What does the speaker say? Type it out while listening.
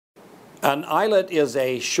An ILIT is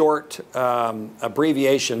a short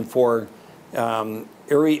abbreviation for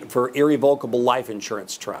Irrevocable Life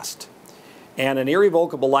Insurance Trust. And an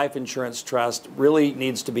Irrevocable Life Insurance Trust really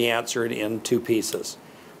needs to be answered in two pieces.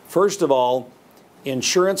 First of all,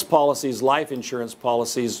 insurance policies, life insurance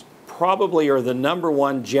policies, probably are the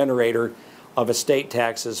 #1 generator of estate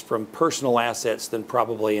taxes from personal assets than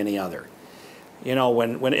probably any other. You know,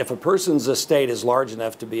 if a person's estate is large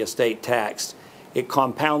enough to be estate taxed, it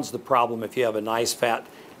compounds the problem if you have a nice fat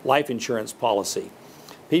life insurance policy.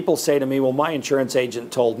 People say to me, well, my insurance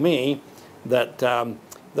agent told me that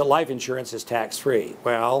that life insurance is tax-free.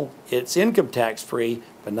 Well, it's income tax-free,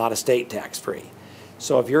 but not estate tax-free.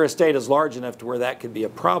 So if your estate is large enough to where that could be a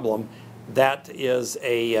problem, that is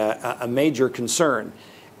a major concern.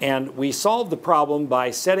 And we solve the problem by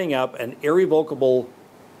setting up an irrevocable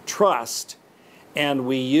trust, and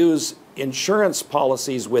we use insurance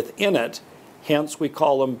policies within it. Hence, we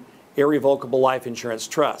call them Irrevocable Life Insurance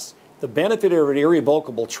Trusts. The benefit of an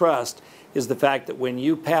irrevocable trust is the fact that when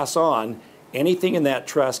you pass on, anything in that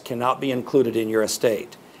trust cannot be included in your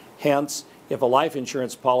estate. Hence, if a life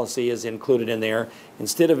insurance policy is included in there,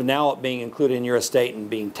 instead of now it being included in your estate and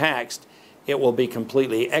being taxed, it will be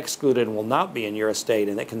completely excluded and will not be in your estate,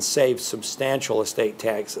 and it can save substantial estate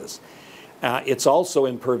taxes. It's also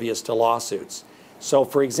impervious to lawsuits. So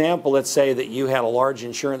for example, let's say that you had a large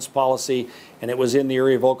insurance policy and it was in the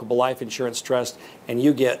Irrevocable Life Insurance Trust, and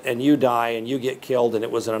you die and you get killed, and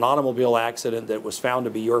it was in an automobile accident that was found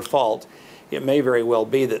to be your fault. It may very well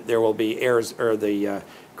be that there will be heirs, or the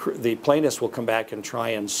plaintiffs will come back and try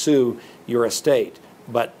and sue your estate,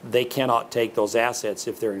 but they cannot take those assets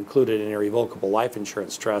if they're included in an Irrevocable Life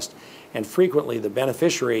Insurance Trust. And frequently the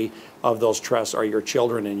beneficiary of those trusts are your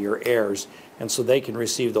children and your heirs, and so they can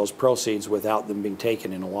receive those proceeds without them being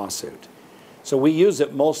taken in a lawsuit. So we use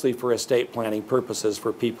it mostly for estate planning purposes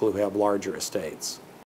for people who have larger estates.